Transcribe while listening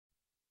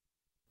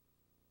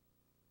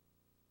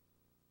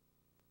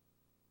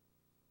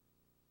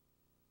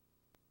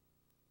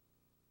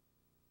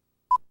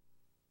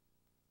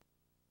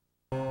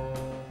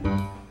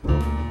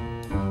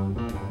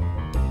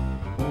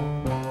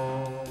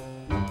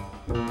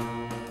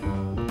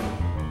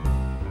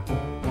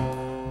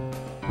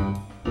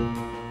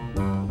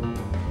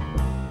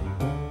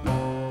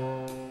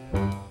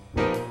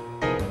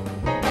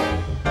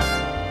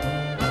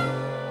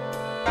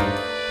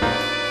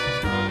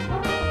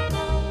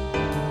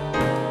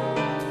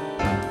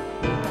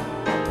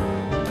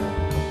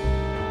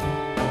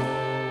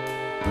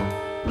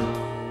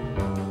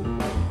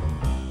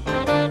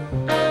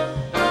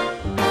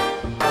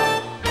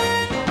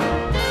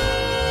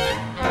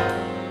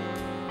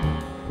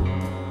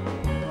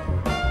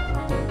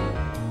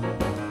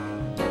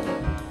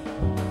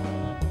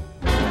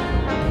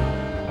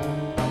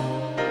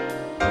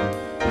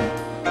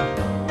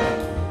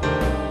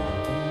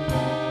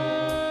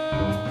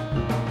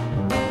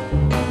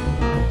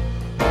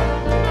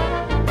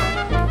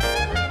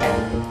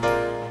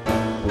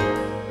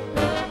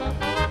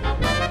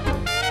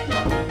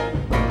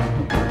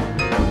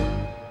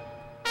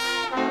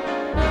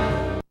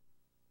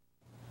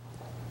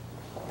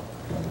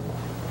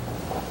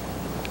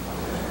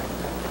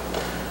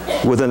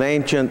With an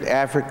ancient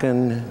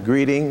African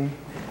greeting,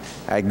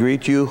 I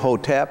greet you,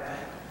 Hotep.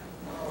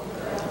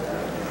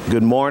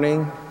 Good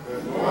morning.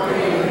 Good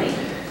morning.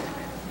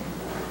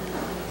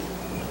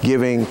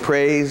 Giving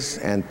praise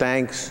and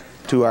thanks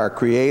to our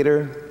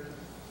Creator,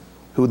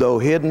 who, though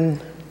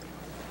hidden,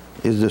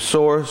 is the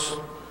source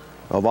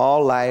of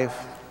all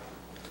life,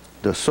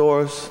 the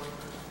source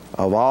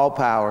of all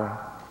power,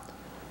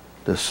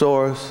 the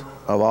source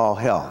of all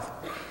health.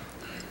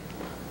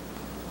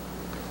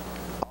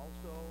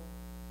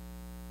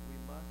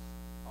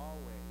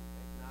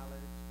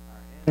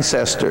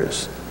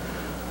 Ancestors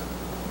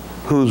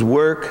whose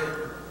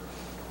work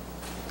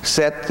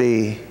set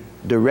the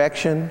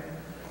direction,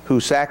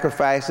 whose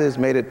sacrifices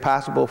made it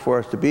possible for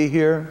us to be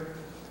here,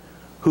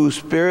 whose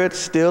spirits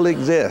still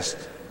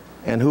exist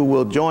and who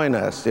will join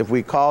us if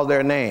we call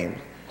their names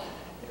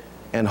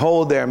and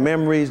hold their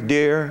memories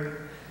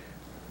dear.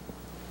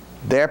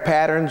 Their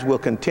patterns will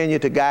continue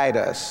to guide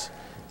us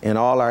in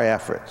all our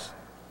efforts.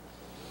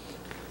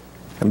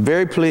 I'm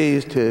very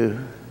pleased to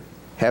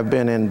have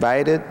been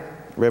invited.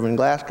 Reverend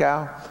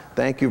Glasgow,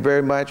 thank you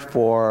very much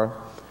for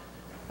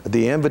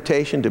the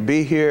invitation to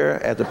be here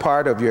as a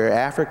part of your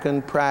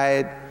African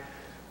Pride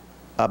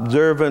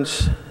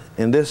observance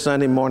in this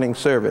Sunday morning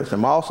service.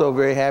 I'm also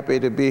very happy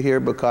to be here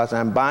because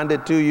I'm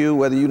bonded to you,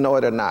 whether you know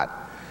it or not.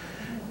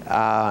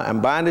 I'm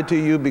bonded to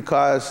you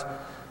because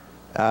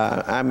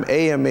I'm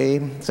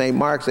AME, St.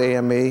 Mark's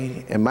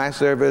AME, and my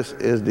service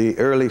is the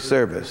early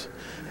service.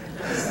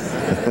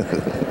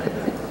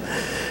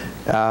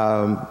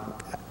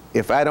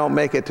 If I don't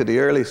make it to the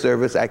early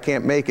service, I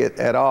can't make it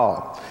at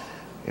all,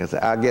 because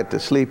I'll get to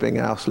sleeping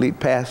and I'll sleep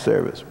past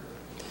service.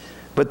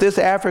 But this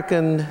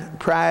African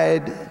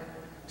Pride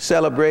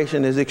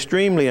celebration is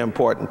extremely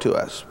important to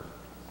us.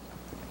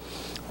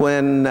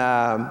 When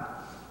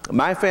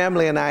my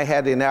family and I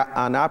had an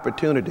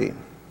opportunity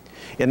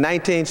in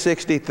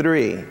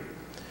 1963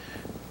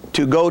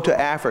 to go to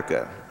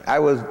Africa, I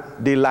was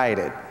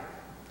delighted.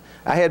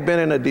 I had been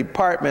in a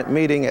department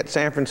meeting at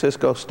San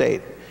Francisco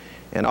State,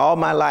 and all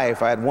my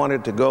life I had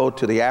wanted to go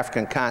to the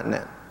African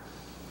continent.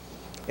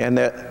 And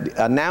the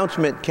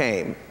announcement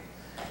came,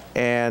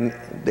 and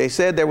they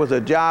said there was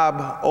a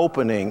job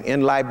opening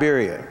in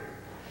Liberia.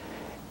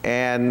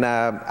 And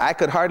I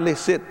could hardly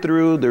sit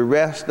through the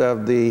rest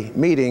of the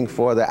meeting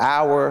for the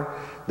hour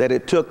that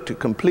it took to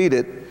complete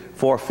it,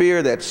 for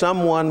fear that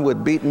someone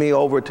would beat me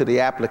over to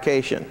the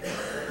application.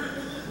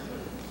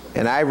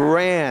 And I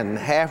ran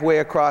halfway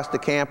across the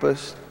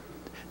campus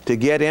to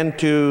get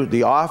into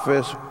the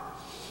office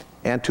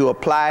and to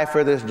apply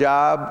for this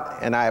job,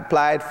 and I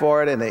applied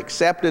for it and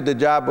accepted the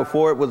job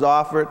before it was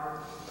offered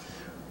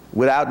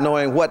without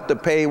knowing what the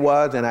pay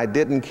was, and I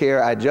didn't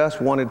care. I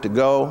just wanted to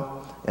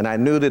go, and I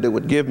knew that it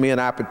would give me an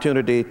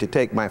opportunity to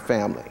take my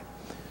family.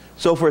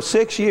 So for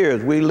 6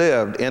 years we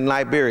lived in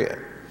Liberia,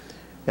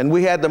 and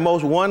we had the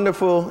most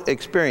wonderful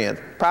experience,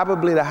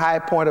 probably the high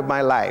point of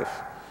my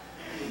life,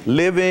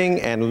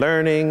 living and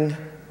learning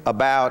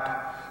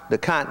about the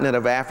continent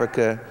of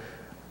Africa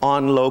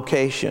on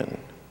location.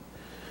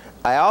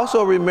 I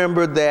also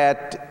remember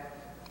that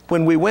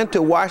when we went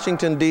to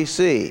Washington,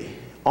 D.C.,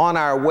 on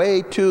our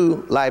way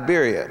to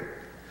Liberia,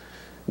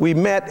 we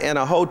met in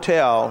a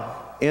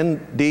hotel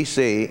in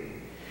D.C.,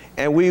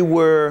 and we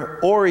were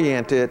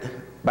oriented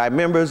by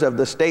members of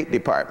the State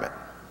Department.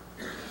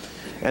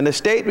 And the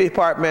State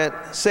Department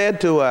said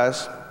to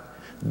us,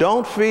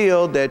 don't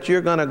feel that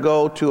you're going to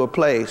go to a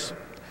place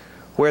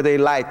where they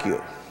like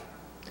you.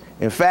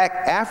 In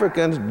fact,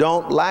 Africans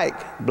don't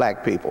like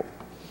black people.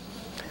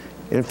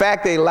 In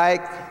fact, they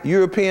like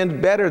Europeans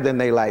better than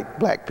they like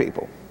black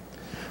people.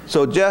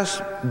 So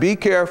just be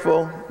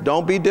careful,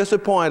 don't be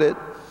disappointed,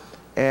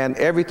 and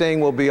everything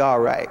will be all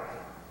right.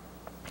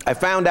 I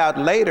found out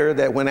later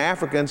that when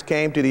Africans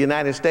came to the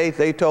United States,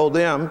 they told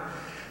them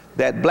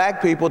that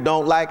black people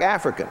don't like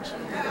Africans.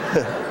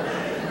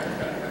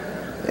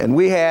 And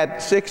we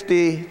had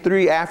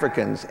 63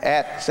 Africans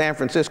at San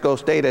Francisco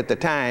State at the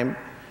time,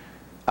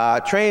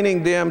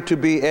 training them to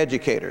be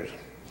educators.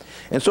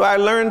 And so I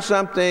learned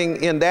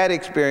something in that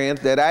experience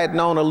that I had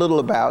known a little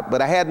about,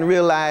 but I hadn't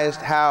realized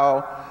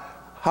how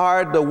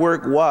hard the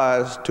work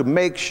was to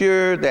make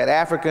sure that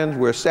Africans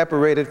were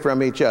separated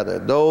from each other,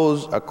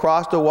 those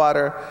across the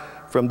water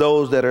from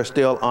those that are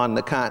still on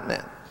the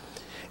continent.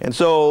 And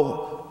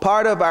so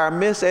part of our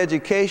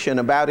miseducation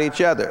about each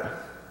other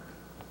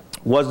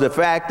was the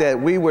fact that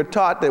we were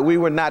taught that we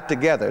were not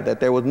together, that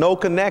there was no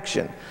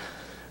connection.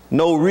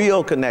 No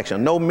real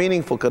connection, no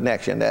meaningful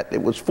connection, that it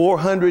was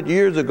 400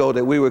 years ago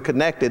that we were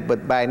connected,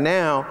 but by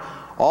now,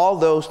 all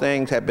those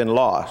things have been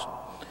lost.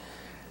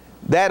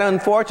 That,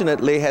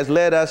 unfortunately, has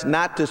led us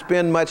not to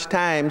spend much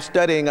time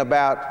studying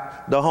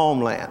about the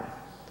homeland.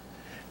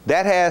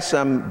 That has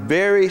some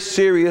very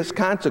serious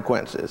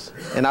consequences,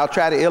 and I'll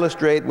try to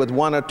illustrate with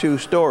one or two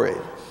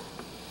stories.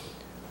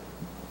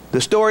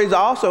 The stories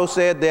also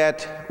said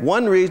that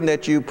one reason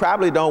that you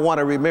probably don't want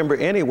to remember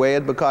anyway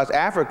is because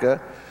Africa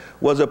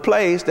was a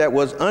place that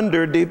was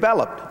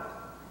underdeveloped.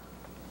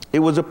 It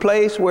was a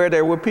place where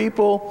there were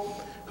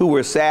people who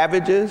were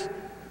savages,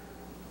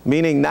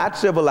 meaning not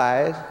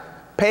civilized,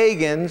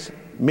 pagans,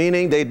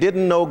 meaning they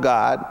didn't know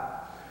God,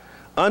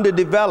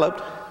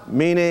 underdeveloped,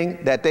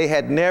 meaning that they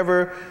had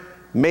never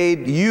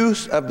made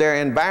use of their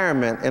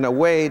environment in a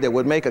way that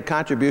would make a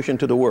contribution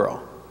to the world.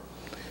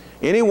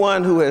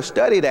 Anyone who has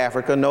studied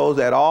Africa knows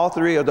that all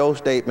three of those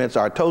statements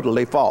are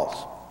totally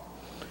false.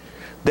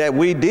 That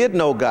we did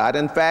know God.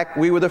 In fact,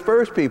 we were the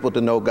first people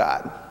to know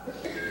God.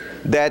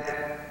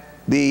 That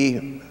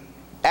the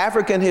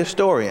African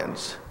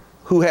historians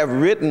who have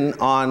written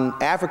on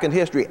African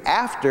history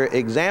after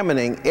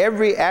examining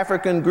every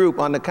African group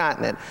on the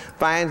continent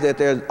finds that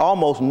there's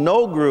almost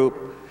no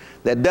group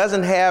that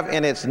doesn't have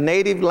in its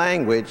native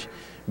language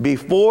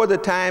before the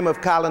time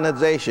of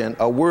colonization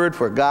a word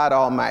for God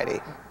Almighty,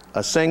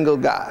 a single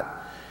God.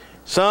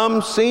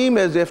 Some seem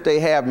as if they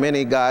have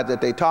many gods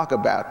that they talk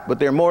about, but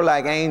they're more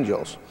like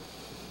angels.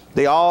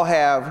 They all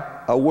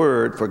have a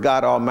word for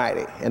God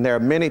Almighty, and there are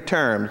many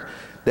terms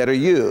that are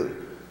used.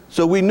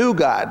 So we knew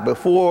God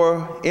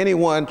before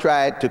anyone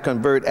tried to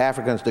convert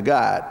Africans to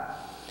God.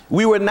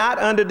 We were not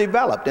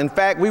underdeveloped. In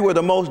fact, we were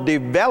the most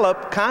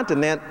developed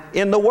continent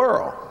in the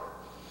world.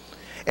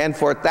 And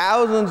for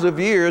thousands of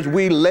years,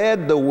 we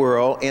led the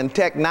world in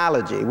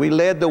technology. We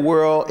led the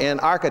world in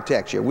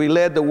architecture. We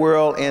led the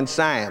world in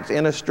science,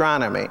 in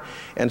astronomy,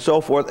 and so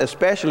forth,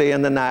 especially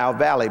in the Nile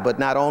Valley, but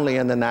not only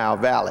in the Nile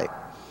Valley.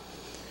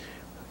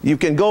 You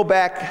can go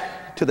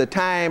back to the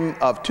time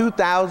of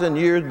 2,000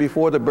 years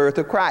before the birth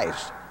of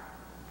Christ.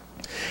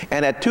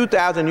 And at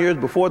 2,000 years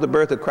before the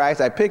birth of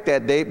Christ, I picked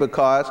that date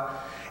because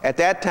at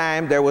that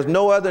time there was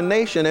no other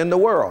nation in the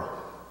world.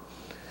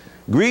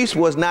 Greece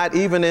was not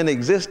even in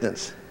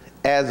existence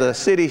as a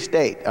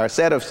city-state, or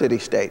set of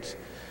city-states.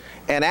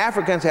 And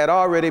Africans had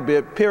already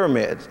built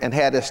pyramids and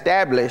had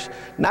established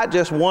not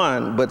just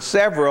one, but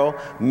several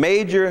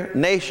major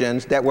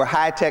nations that were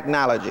high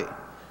technology.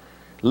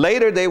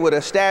 Later, they would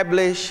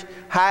establish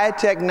high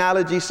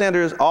technology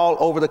centers all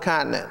over the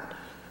continent,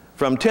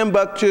 from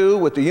Timbuktu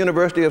with the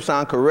University of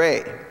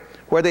Sankore,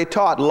 where they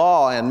taught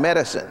law and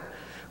medicine,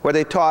 where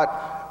they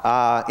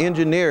taught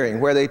engineering,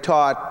 where they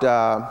taught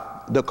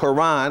the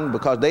Quran,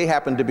 because they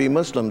happened to be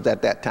Muslims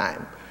at that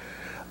time,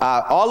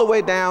 all the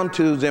way down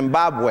to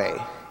Zimbabwe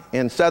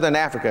in southern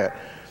Africa,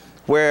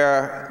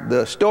 where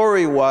the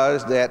story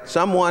was that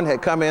someone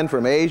had come in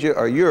from Asia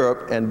or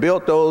Europe and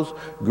built those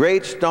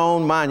great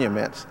stone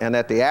monuments, and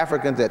that the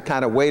Africans had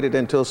kind of waited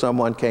until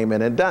someone came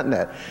in and done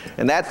that.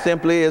 And that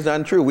simply is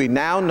untrue. We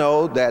now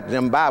know that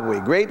Zimbabwe,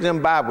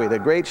 the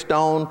great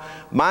stone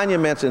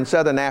monuments in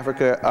southern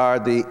Africa, are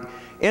the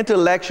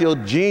intellectual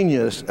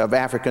genius of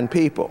African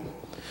people.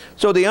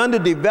 So the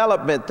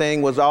underdevelopment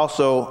thing was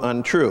also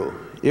untrue.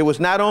 It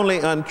was not only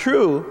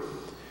untrue,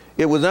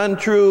 it was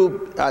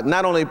untrue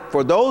not only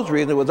for those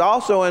reasons, it was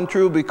also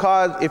untrue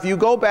because if you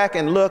go back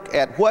and look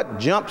at what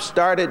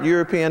jump-started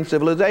European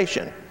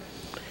civilization,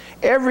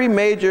 every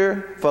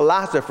major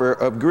philosopher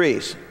of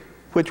Greece,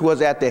 which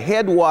was at the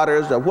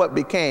headwaters of what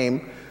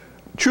became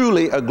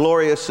truly a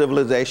glorious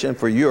civilization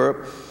for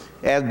Europe,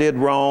 as did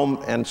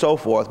Rome and so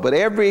forth, but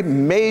every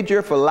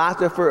major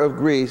philosopher of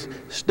Greece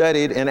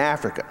studied in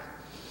Africa.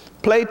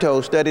 Plato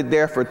studied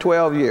there for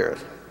 12 years.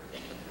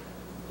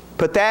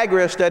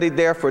 Pythagoras studied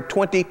there for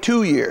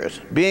 22 years,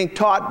 being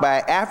taught by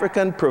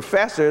African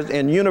professors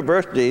in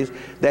universities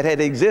that had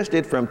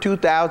existed from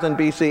 2000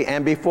 BC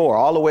and before,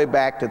 all the way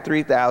back to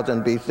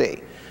 3000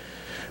 BC.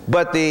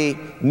 But the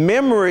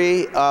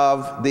memory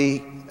of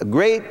the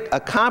great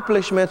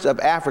accomplishments of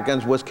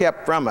Africans was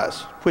kept from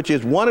us, which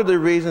is one of the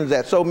reasons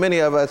that so many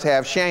of us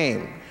have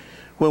shame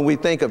when we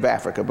think of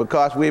Africa,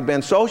 because we've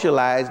been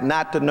socialized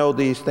not to know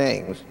these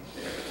things.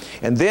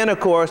 And then, of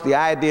course, the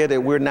idea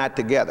that we're not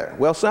together.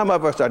 Well, some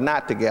of us are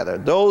not together.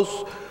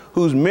 Those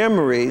whose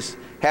memories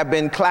have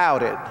been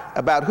clouded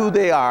about who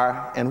they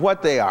are and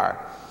what they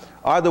are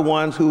the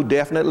ones who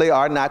definitely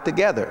are not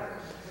together.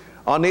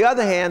 On the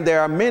other hand,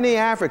 there are many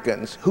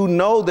Africans who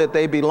know that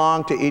they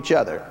belong to each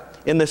other,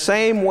 in the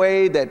same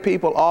way that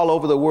people all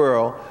over the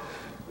world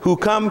who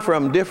come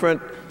from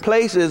different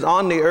places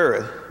on the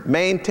earth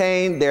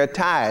maintain their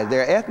ties,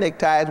 their ethnic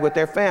ties with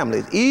their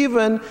families,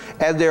 even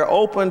as they're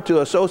open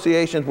to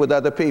associations with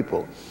other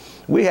people.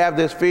 We have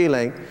this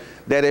feeling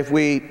that if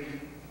we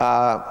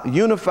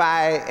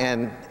unify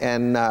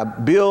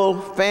and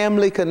build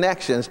family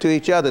connections to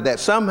each other, that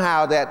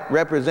somehow that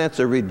represents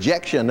a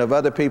rejection of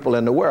other people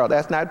in the world.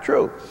 That's not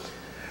true.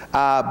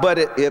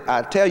 But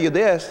I tell you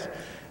this,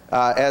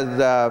 as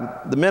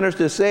the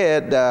minister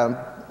said,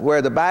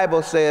 where the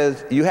Bible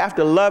says you have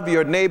to love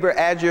your neighbor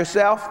as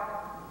yourself,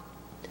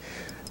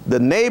 the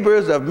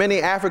neighbors of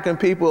many African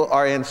people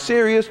are in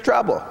serious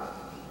trouble.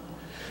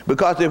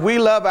 Because if we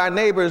love our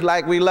neighbors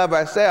like we love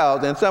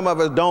ourselves, and some of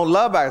us don't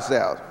love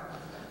ourselves,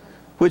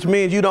 which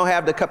means you don't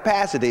have the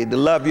capacity to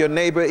love your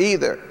neighbor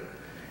either,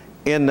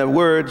 in the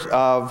words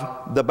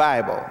of the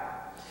Bible.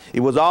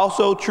 It was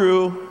also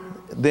true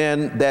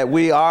then that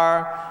we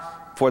are,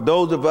 for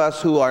those of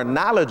us who are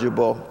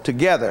knowledgeable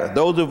together,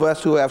 those of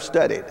us who have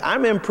studied.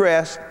 I'm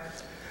impressed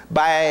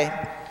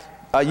by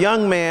a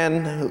young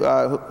man,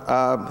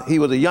 he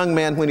was a young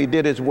man when he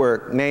did his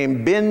work,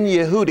 named Ben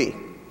Yehudi.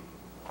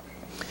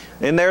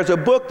 And there's a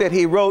book that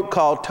he wrote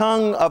called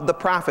Tongue of the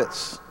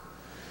Prophets.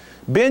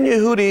 Ben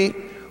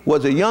Yehudi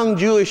was a young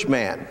Jewish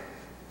man.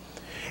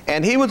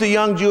 And he was a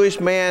young Jewish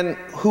man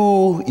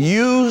who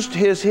used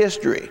his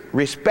history,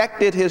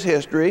 respected his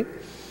history,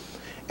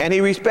 and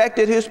he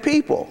respected his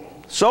people.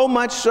 So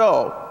much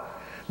so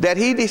that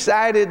he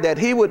decided that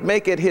he would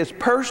make it his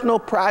personal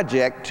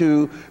project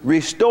to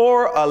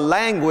restore a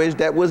language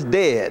that was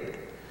dead,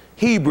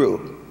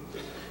 Hebrew.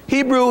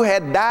 Hebrew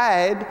had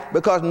died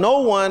because no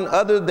one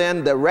other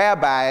than the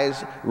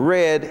rabbis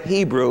read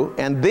Hebrew,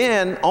 and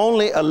then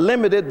only a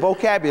limited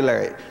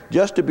vocabulary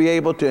just to be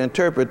able to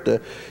interpret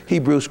the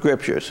Hebrew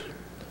scriptures.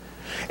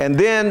 And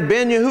then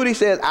Ben Yehudi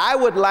said, I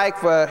would like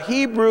for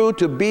Hebrew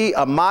to be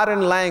a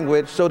modern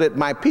language so that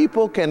my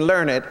people can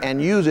learn it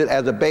and use it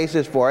as a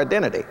basis for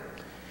identity.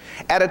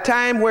 At a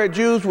time where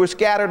Jews were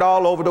scattered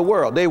all over the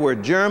world. They were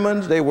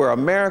Germans, they were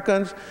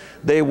Americans,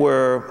 they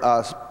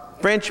were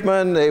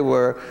Frenchmen, they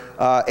were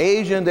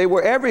Asian, they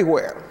were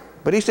everywhere.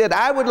 But he said,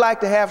 I would like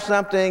to have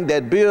something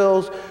that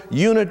builds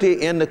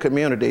unity in the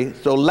community,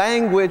 so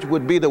language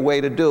would be the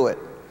way to do it.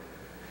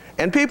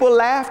 And people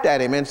laughed at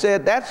him and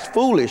said, that's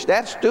foolish,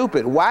 that's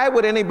stupid. Why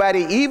would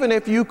anybody, even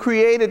if you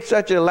created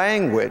such a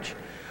language,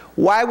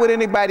 why would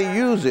anybody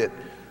use it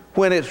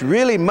when it's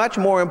really much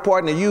more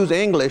important to use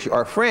English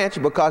or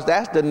French, because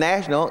that's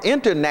the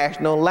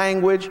international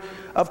language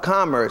of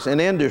commerce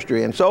and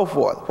industry and so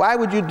forth. Why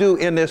would you do,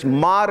 in this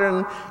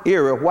modern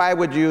era, why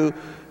would you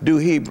do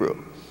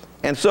Hebrew?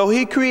 And so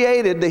he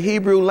created the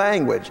Hebrew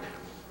language.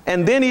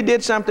 And then he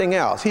did something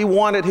else. He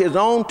wanted his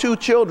own 2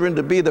 children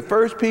to be the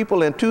first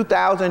people in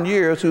 2,000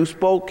 years who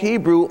spoke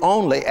Hebrew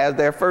only as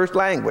their first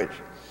language.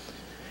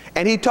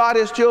 And he taught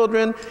his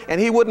children, and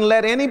he wouldn't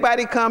let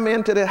anybody come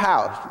into the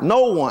house,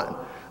 no one,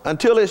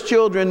 until his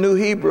children knew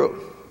Hebrew.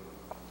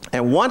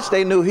 And once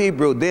they knew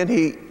Hebrew, then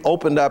he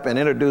opened up and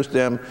introduced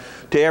them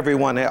to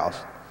everyone else.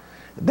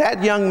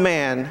 That young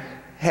man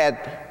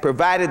had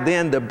provided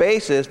then the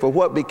basis for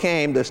what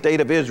became the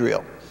State of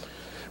Israel.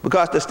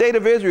 Because the State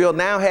of Israel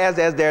now has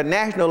as their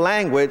national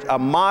language a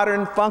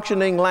modern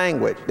functioning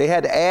language. They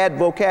had to add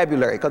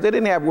vocabulary because they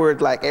didn't have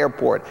words like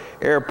airport,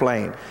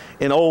 airplane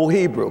in Old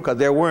Hebrew, because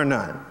there were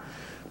none.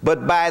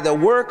 But by the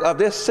work of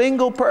this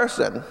single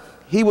person,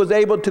 he was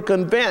able to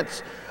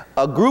convince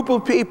a group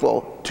of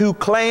people to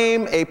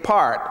claim a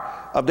part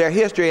of their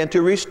history and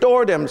to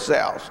restore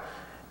themselves.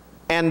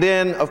 And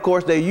then, of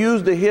course, they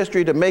used the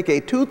history to make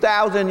a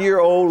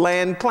 2,000-year-old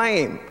land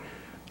claim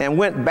and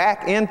went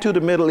back into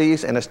the Middle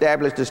East and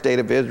established the State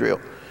of Israel.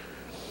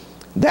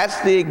 That's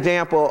the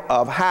example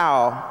of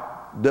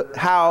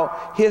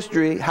how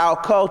history, how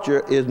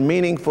culture is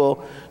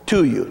meaningful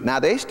to you. Now,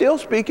 they still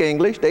speak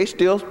English, they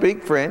still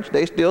speak French,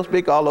 they still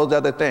speak all those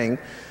other things,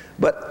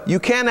 but you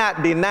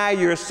cannot deny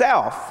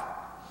yourself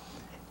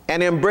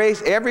and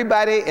embrace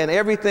everybody and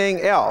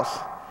everything else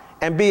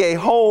and be a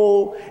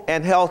whole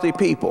and healthy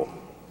people.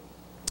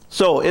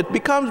 So it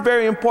becomes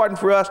very important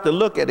for us to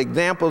look at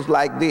examples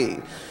like these,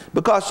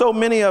 because so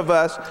many of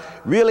us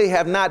really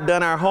have not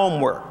done our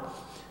homework.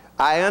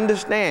 I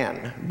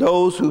understand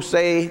those who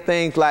say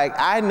things like,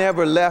 I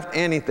never left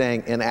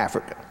anything in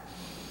Africa.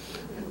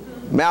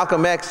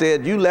 Malcolm X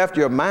said, you left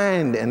your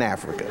mind in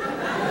Africa.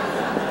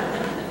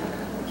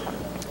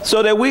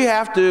 So that we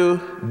have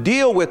to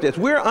deal with this.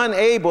 We're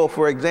unable,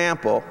 for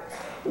example,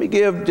 let me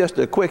give just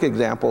a quick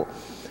example.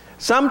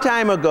 Some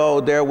time ago,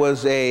 there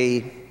was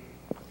a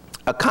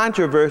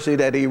controversy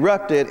that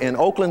erupted in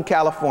Oakland,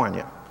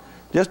 California,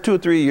 just 2 or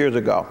 3 years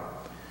ago.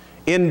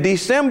 In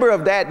December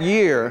of that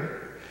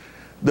year,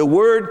 the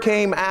word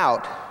came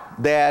out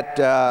that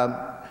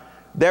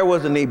there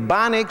was an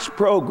Ebonics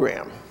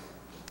program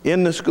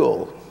in the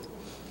school.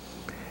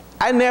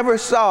 I never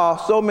saw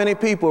so many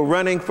people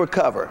running for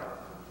cover.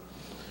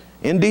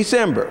 In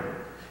December.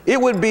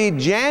 It would be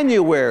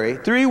January,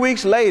 3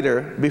 weeks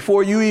later,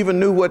 before you even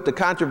knew what the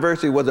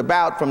controversy was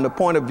about from the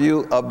point of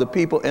view of the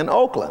people in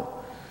Oakland.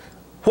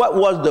 What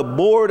was the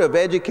Board of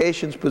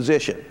Education's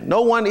position?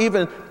 No one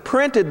even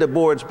printed the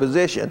board's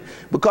position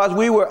because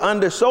we were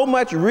under so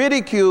much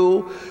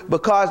ridicule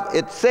because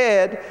it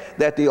said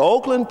that the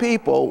Oakland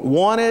people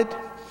wanted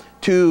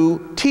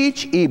to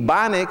teach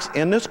Ebonics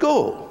in the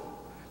school.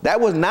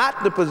 That was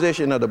not the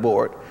position of the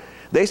board.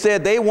 They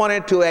said they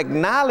wanted to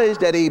acknowledge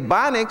that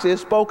Ebonics is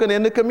spoken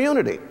in the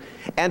community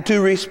and to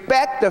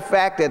respect the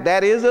fact that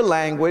that is a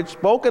language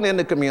spoken in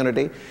the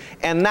community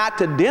and not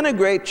to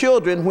denigrate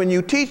children when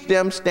you teach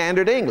them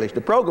standard English.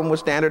 The program was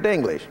standard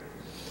English.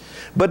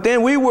 But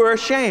then we were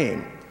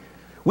ashamed.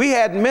 We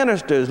had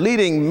ministers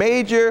leading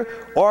major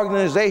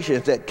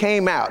organizations that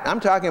came out. I'm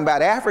talking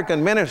about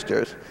African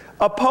ministers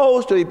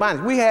opposed to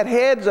Ebonics. We had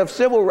heads of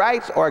civil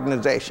rights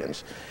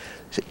organizations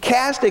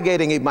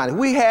castigating Ebonics.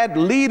 We had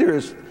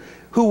leaders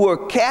who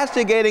were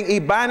castigating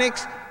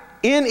Ebonics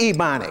in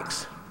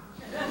Ebonics.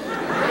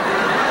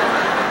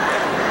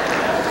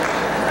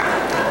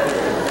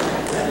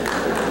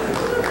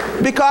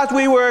 Because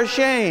we were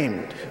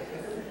ashamed.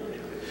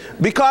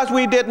 because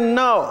we didn't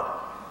know.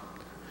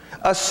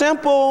 A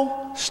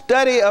simple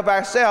study of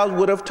ourselves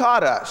would have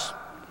taught us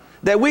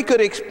that we could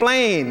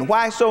explain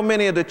why so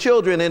many of the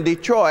children in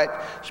Detroit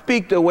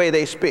speak the way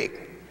they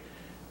speak.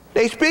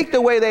 They speak the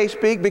way they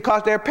speak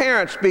because their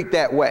parents speak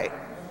that way.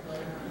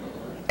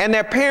 And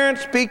their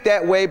parents speak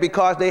that way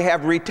because they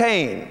have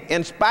retained,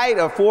 in spite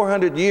of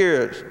 400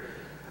 years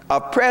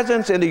of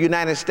presence in the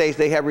United States,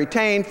 they have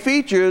retained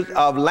features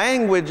of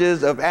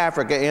languages of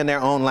Africa in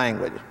their own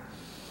language.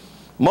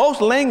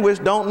 Most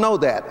linguists don't know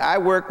that. I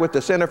work with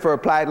the Center for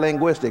Applied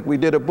Linguistics. We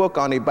did a book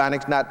on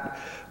Ebonics not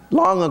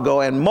long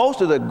ago, and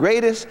most of the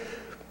greatest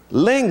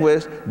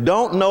linguists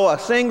don't know a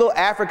single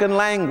African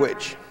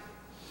language.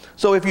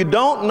 So if you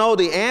don't know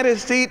the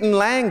antecedent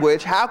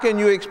language, how can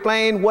you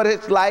explain what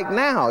it's like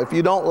now if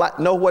you don't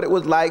know what it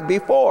was like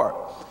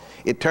before?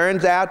 It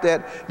turns out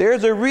that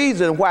there's a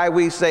reason why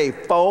we say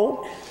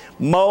fo,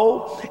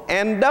 mo,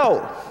 and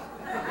do.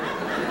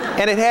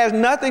 And it has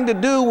nothing to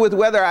do with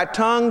whether our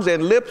tongues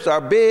and lips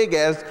are big,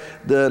 as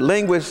the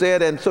linguist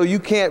said, and so you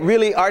can't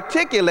really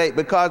articulate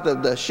because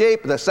of the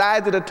shape, the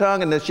size of the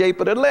tongue and the shape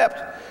of the lips.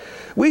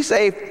 We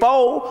say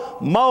fo,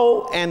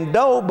 mo, and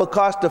do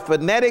because the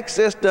phonetic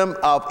system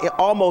of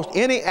almost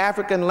any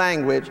African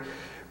language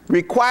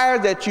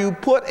requires that you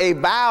put a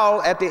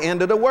vowel at the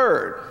end of the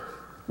word.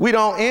 We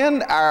don't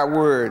end our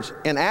words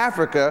in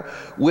Africa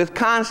with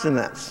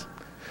consonants.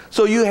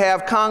 So you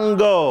have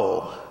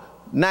Congo,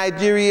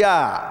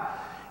 Nigeria,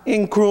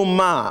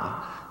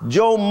 Nkrumah,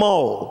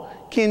 Jomo,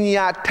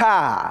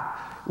 Kenyatta.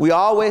 We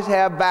always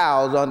have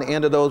vowels on the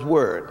end of those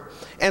words.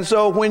 And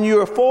so when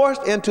you're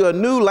forced into a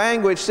new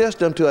language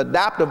system to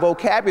adopt a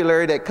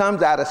vocabulary that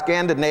comes out of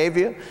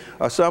Scandinavia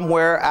or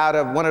somewhere out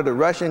of one of the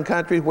Russian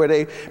countries where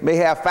they may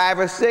have 5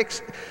 or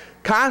 6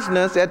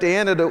 consonants at the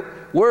end of the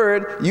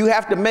word, you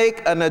have to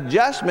make an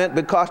adjustment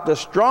because the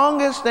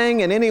strongest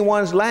thing in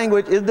anyone's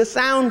language is the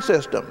sound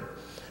system.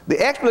 The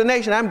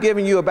explanation I'm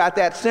giving you about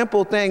that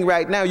simple thing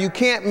right now, you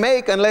can't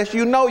make unless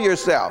you know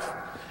yourself,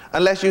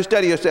 unless you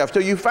study yourself. So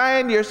you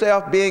find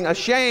yourself being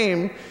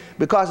ashamed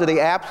because of the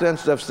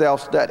absence of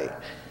self-study.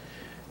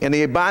 In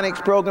the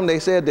Ebonics program, they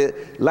said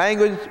that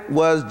language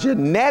was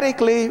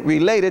genetically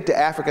related to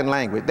African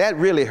language. That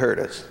really hurt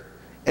us.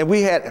 And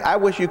we had, I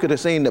wish you could have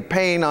seen the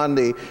pain on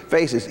the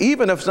faces,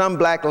 even of some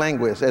black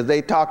linguists, as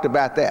they talked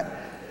about that.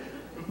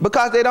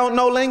 Because they don't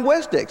know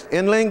linguistics.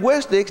 In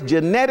linguistics,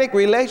 genetic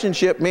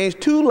relationship means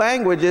 2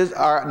 languages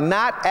are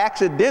not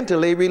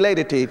accidentally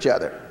related to each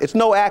other. It's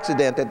no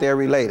accident that they're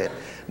related.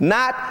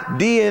 Not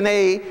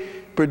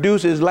DNA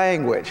produces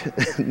language.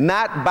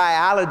 Not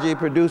biology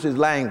produces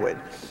language.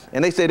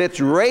 And they said it's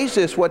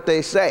racist what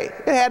they say.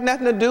 It had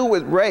nothing to do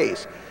with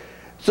race.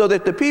 So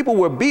that the people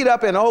were beat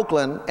up in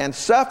Oakland and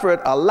suffered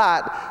a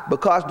lot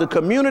because the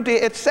community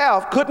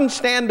itself couldn't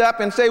stand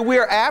up and say,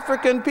 we're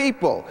African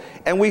people.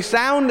 And we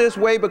sound this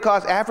way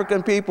because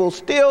African people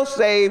still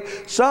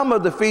save some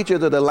of the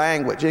features of the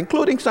language,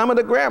 including some of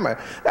the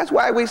grammar. That's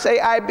why we say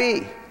I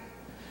be,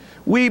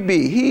 we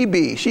be, he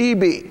be, she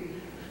be.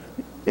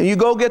 And you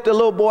go get the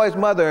little boy's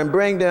mother and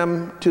bring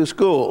them to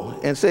school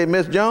and say,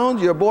 Miss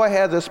Jones, your boy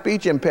has a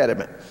speech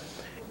impediment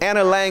and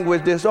a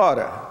language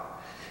disorder.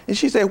 And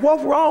she said,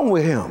 what's wrong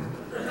with him?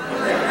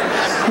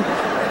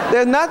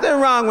 There's nothing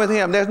wrong with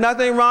him. There's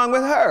nothing wrong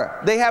with her.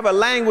 They have a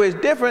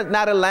language difference,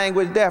 not a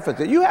language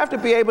deficit. You have to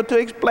be able to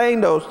explain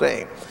those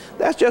things.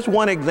 That's just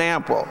one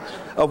example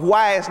of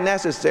why it's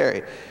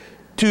necessary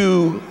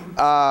to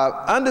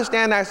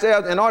understand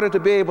ourselves in order to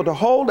be able to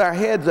hold our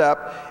heads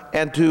up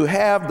and to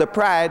have the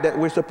pride that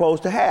we're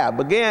supposed to have.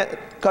 Again,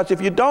 because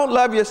if you don't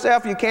love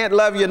yourself, you can't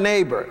love your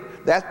neighbor.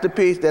 That's the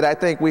piece that I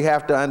think we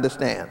have to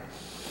understand.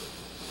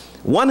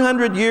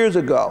 100 years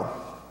ago,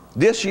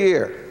 this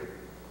year,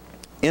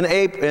 in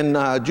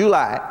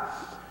July,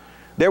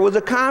 there was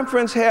a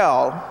conference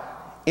held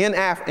in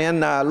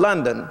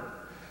London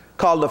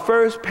called the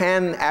First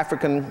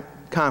Pan-African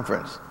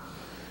Conference.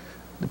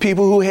 The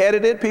people who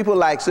headed it, people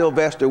like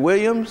Sylvester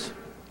Williams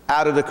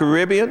out of the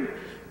Caribbean,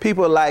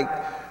 people like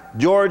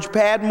George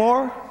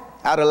Padmore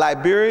out of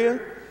Liberia,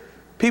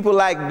 people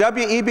like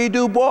W.E.B.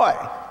 Du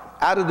Bois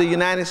out of the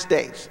United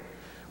States,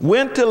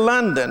 went to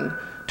London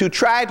to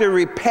try to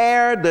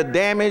repair the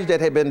damage that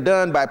had been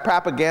done by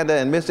propaganda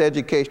and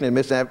miseducation and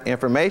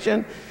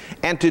misinformation,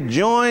 and to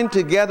join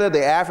together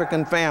the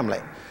African family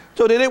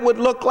so that it would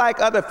look like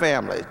other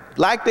families,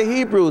 like the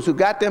Hebrews who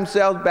got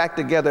themselves back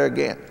together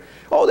again.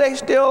 Oh, they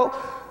still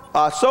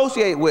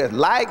associate with,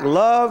 like,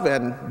 love,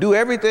 and do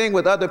everything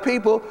with other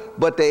people,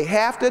 but they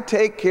have to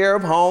take care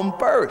of home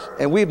first,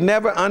 and we've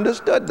never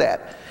understood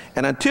that.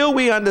 And until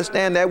we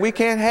understand that, we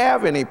can't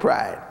have any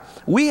pride.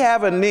 We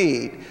have a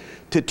need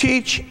to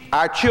teach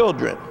our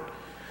children.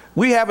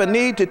 We have a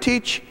need to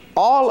teach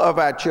all of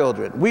our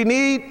children. We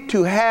need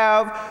to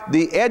have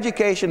the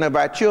education of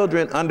our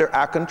children under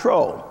our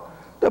control.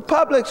 The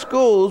public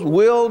schools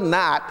will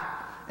not,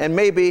 and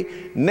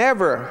maybe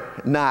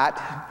never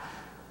not,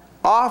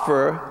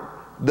 offer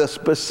the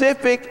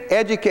specific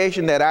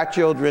education that our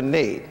children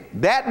need.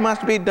 That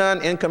must be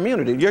done in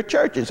community. Your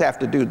churches have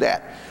to do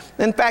that.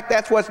 In fact,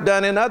 that's what's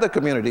done in other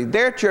communities.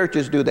 Their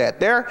churches do that.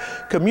 Their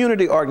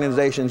community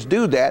organizations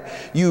do that.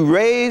 You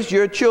raise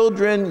your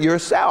children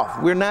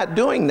yourself. We're not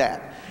doing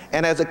that.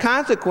 And as a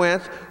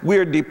consequence,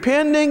 we're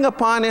depending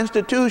upon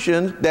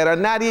institutions that are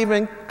not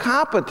even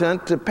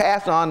competent to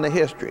pass on the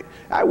history.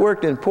 I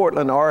worked in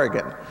Portland,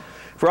 Oregon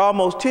for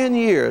almost 10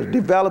 years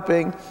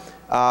developing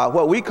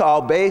what we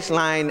call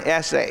baseline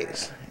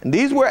essays. And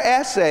these were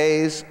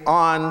essays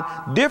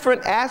on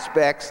different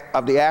aspects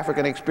of the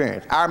African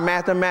experience, our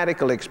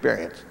mathematical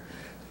experience,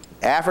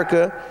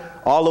 Africa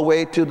all the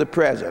way to the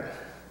present,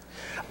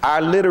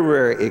 our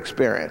literary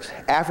experience,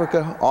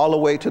 Africa all the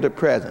way to the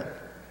present,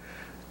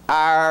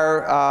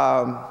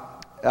 our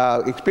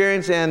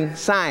experience in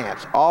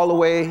science all the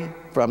way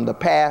from the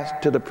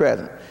past to the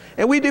present.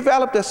 And we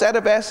developed a set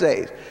of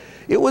essays.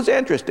 It was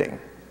interesting.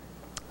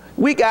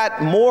 We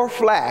got more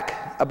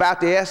flack about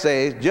the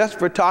essays just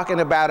for talking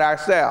about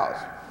ourselves.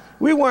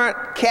 We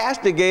weren't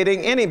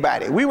castigating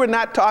anybody. We were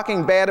not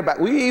talking bad about,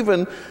 we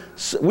even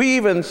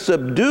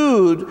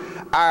subdued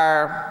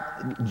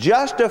our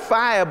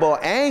justifiable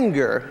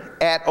anger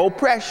at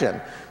oppression,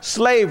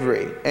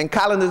 slavery, and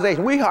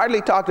colonization. We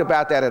hardly talked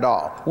about that at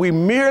all. We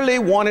merely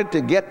wanted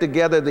to get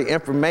together the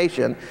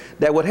information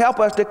that would help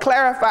us to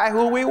clarify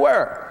who we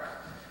were.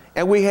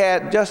 And we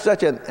had just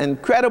such an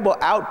incredible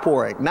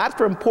outpouring, not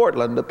from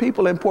Portland, the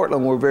people in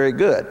Portland were very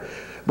good,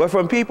 but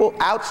from people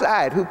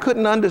outside who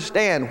couldn't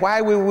understand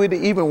why we would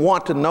even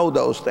want to know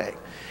those things.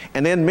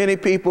 And then many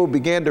people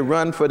began to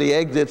run for the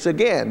exits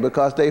again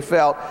because they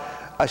felt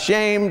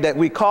ashamed that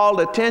we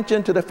called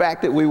attention to the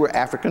fact that we were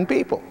African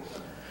people.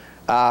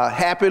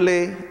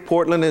 Happily,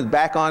 Portland is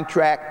back on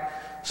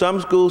track.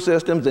 Some school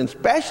systems, and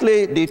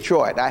especially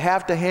Detroit, I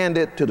have to hand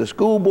it to the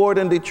school board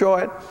in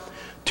Detroit,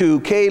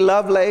 to Kay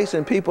Lovelace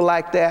and people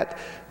like that,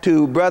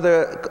 to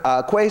Brother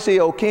Kwesi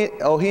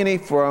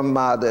Ohene from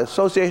the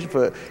Association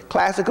for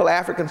Classical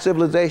African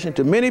Civilization,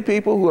 to many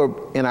people who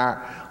are in our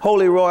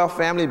Holy Royal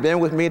family, been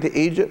with me to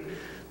Egypt,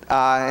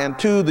 and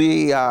to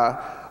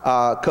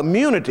the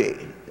community.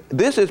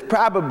 This is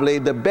probably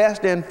the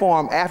best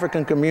informed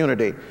African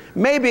community,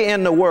 maybe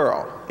in the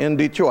world, in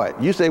Detroit.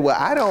 You say, well,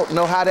 I don't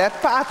know how that's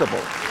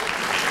possible.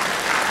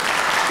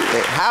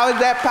 How is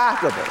that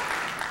possible?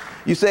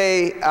 You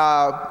say,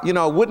 you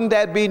know, wouldn't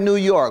that be New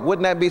York?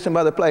 Wouldn't that be some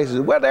other places?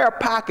 Well, there are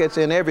pockets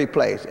in every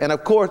place. And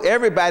of course,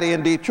 everybody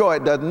in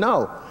Detroit doesn't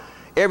know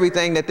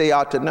everything that they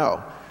ought to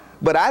know.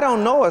 But I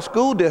don't know a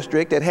school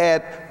district that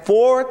had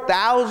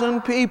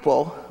 4,000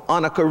 people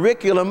on a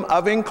curriculum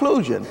of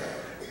inclusion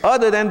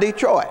other than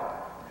Detroit.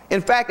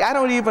 In fact, I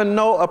don't even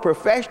know a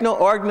professional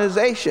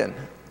organization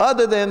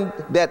other than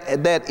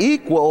that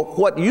equal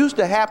what used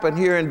to happen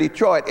here in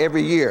Detroit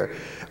every year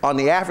on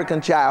the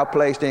African Child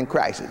Placed in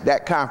Crisis,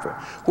 that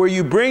conference, where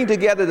you bring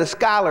together the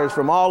scholars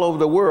from all over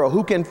the world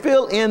who can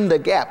fill in the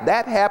gap.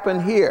 That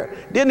happened here.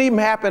 Didn't even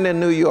happen in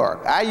New York.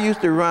 I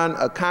used to run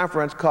a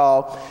conference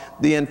called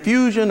The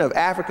Infusion of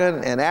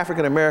African and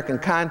African American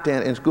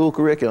Content in School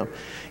Curriculum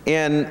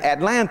in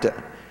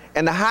Atlanta.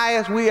 And the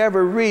highest we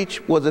ever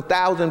reached was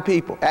 1,000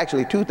 people,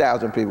 actually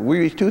 2,000 people. We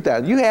reached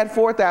 2,000. You had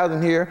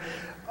 4,000 here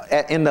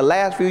in the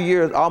last few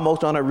years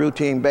almost on a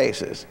routine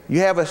basis. You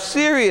have a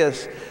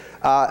serious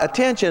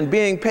attention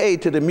being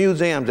paid to the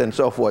museums and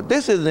so forth.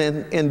 This is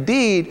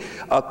indeed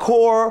a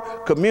core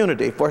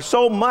community for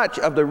so much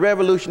of the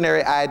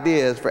revolutionary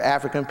ideas for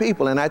African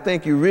people, and I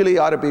think you really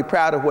ought to be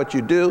proud of what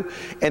you do,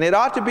 and it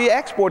ought to be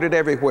exported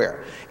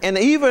everywhere, and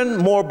even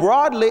more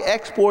broadly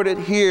exported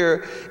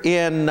here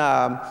in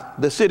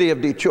the city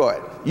of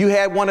Detroit. You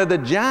had one of the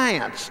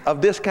giants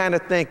of this kind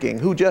of thinking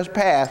who just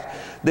passed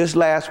this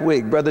last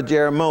week, Brother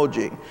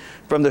Jaramogi,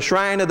 from the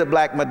Shrine of the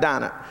Black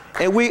Madonna,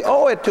 and we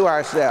owe it to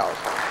ourselves.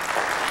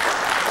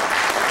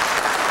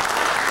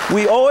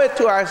 We owe it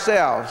to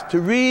ourselves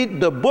to read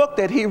the book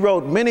that he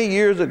wrote many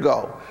years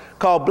ago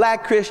called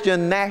Black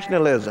Christian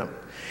Nationalism,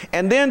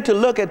 and then to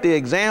look at the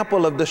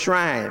example of the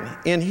Shrine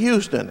in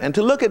Houston, and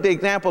to look at the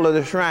example of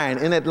the Shrine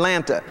in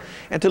Atlanta,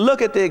 and to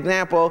look at the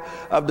example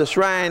of the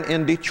Shrine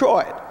in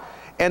Detroit,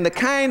 and the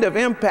kind of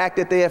impact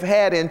that they have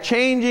had in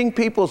changing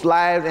people's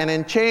lives and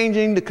in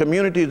changing the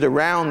communities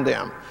around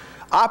them,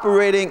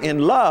 operating in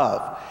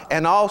love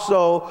and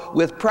also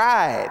with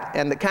pride,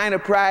 and the kind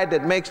of pride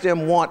that makes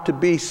them want to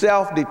be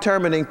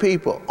self-determining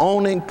people,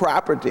 owning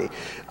property,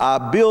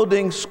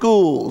 building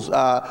schools,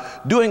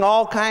 doing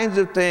all kinds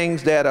of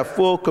things that a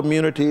full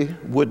community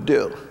would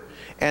do.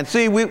 And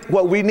see,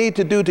 what we need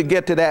to do to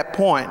get to that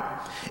point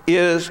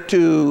is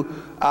to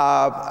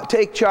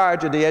take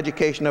charge of the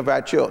education of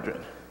our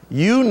children.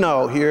 You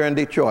know here in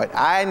Detroit,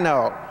 I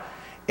know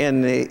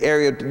in the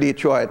area of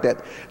Detroit,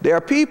 that there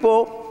are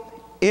people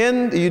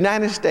in the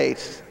United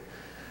States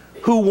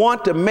who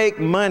want to make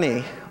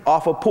money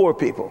off of poor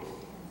people,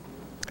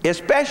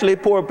 especially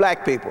poor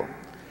black people.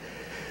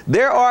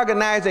 They're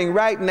organizing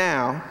right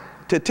now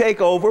to take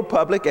over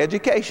public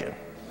education.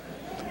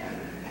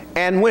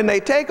 And when they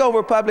take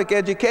over public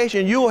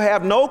education, you'll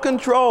have no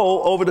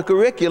control over the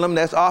curriculum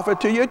that's offered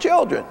to your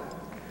children.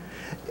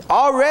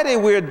 Already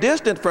we're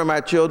distant from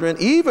our children,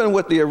 even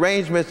with the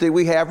arrangements that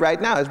we have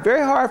right now. It's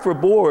very hard for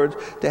boards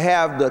to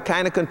have the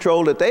kind of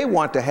control that they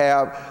want to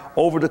have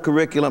over the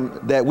curriculum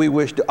that we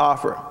wish to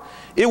offer.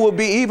 It will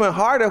be even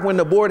harder when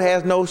the board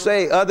has no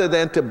say other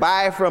than to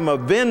buy from a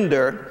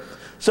vendor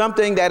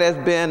something that has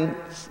been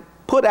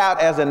put out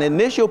as an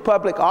initial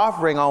public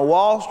offering on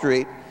Wall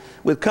Street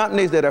with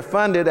companies that are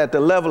funded at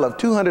the level of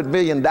 $200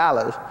 million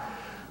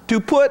to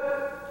put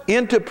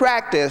into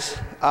practice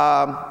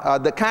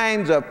the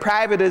kinds of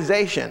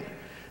privatization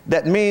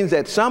that means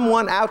that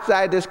someone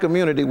outside this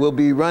community will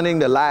be running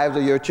the lives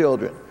of your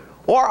children.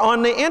 Or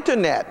on the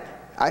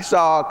internet, I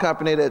saw a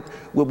company that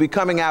will be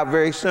coming out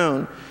very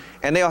soon,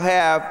 and they'll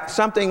have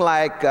something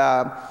like,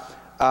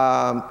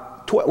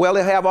 well, they'll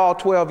have all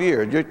 12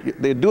 years.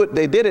 They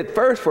did it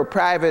first for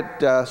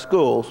private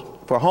schools,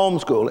 for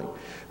homeschooling,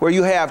 where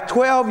you have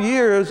 12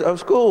 years of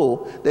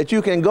school that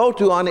you can go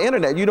to on the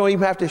internet. You don't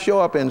even have to show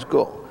up in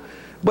school.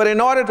 But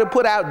in order to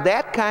put out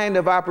that kind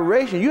of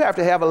operation, you have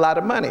to have a lot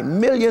of money,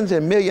 millions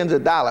and millions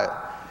of dollars.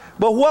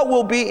 But what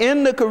will be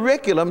in the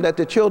curriculum that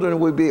the children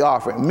will be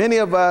offering? Many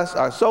of us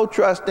are so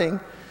trusting,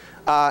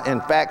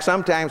 in fact,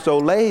 sometimes so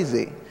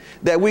lazy,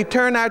 that we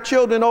turn our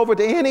children over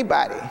to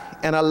anybody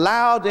and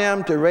allow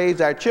them to raise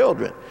our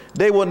children.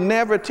 They will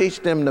never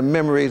teach them the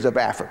memories of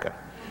Africa.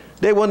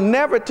 They will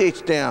never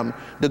teach them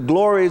the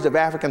glories of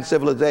African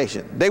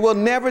civilization. They will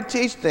never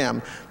teach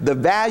them the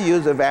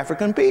values of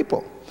African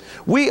people.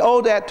 We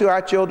owe that to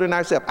our children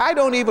ourselves. I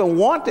don't even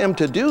want them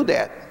to do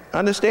that.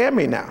 Understand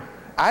me now.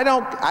 I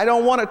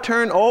don't want to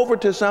turn over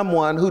to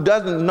someone who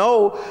doesn't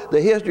know the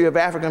history of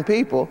African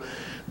people,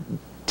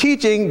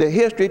 teaching the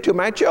history to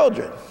my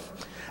children.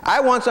 I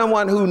want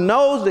someone who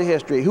knows the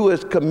history, who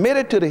is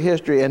committed to the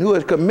history, and who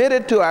is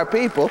committed to our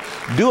people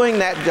doing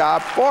that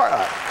job for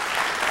us.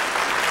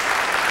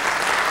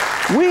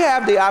 We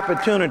have the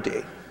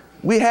opportunity.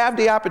 We have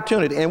the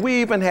opportunity, and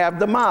we even have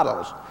the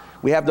models.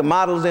 We have the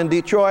models in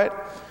Detroit.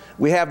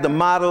 We have the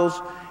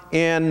models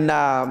in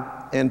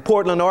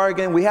Portland,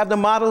 Oregon. We have the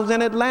models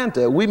in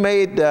Atlanta. We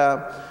made,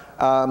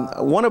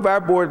 one of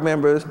our board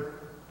members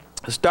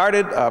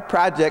started a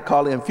project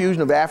called the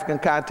Infusion of African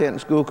Content in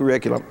School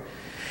Curriculum.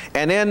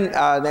 And then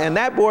and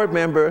that board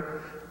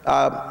member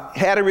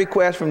had a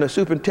request from the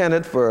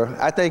superintendent for,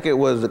 I think it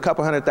was a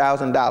couple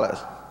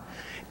 $100,000.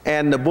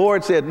 And the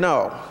board said,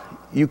 no,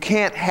 you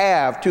can't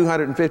have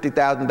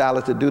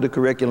 $250,000 to do the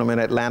curriculum in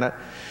Atlanta.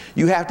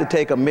 You have to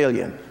take $1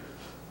 million.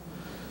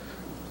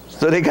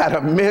 So they got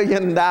 $1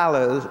 million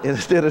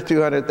instead of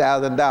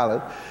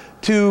 $200,000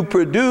 to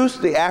produce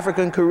the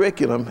African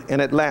curriculum in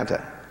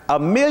Atlanta.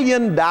 $1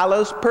 million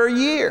per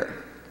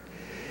year.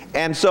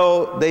 And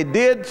so they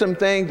did some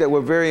things that were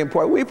very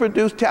important. We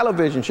produced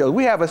television shows.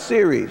 We have a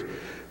series,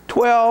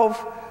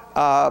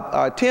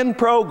 10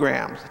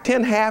 programs,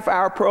 10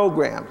 half-hour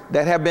programs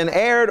that have been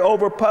aired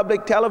over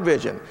public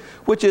television,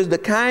 which is the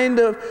kind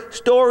of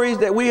stories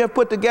that we have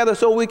put together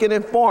so we can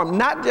inform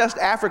not just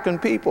African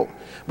people,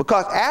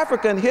 because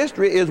African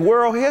history is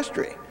world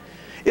history.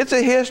 It's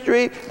a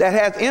history that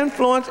has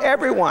influenced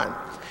everyone.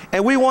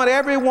 And we want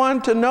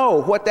everyone to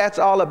know what that's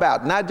all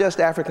about, not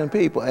just African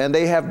people. And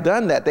they have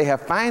done that. They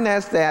have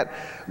financed that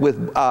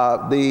with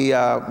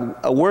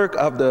the work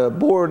of the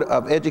Board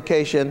of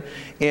Education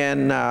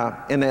in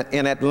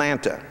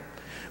Atlanta.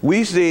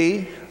 We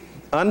see,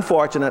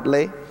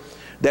 unfortunately,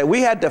 that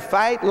we had to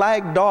fight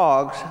like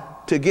dogs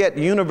to get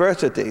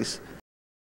universities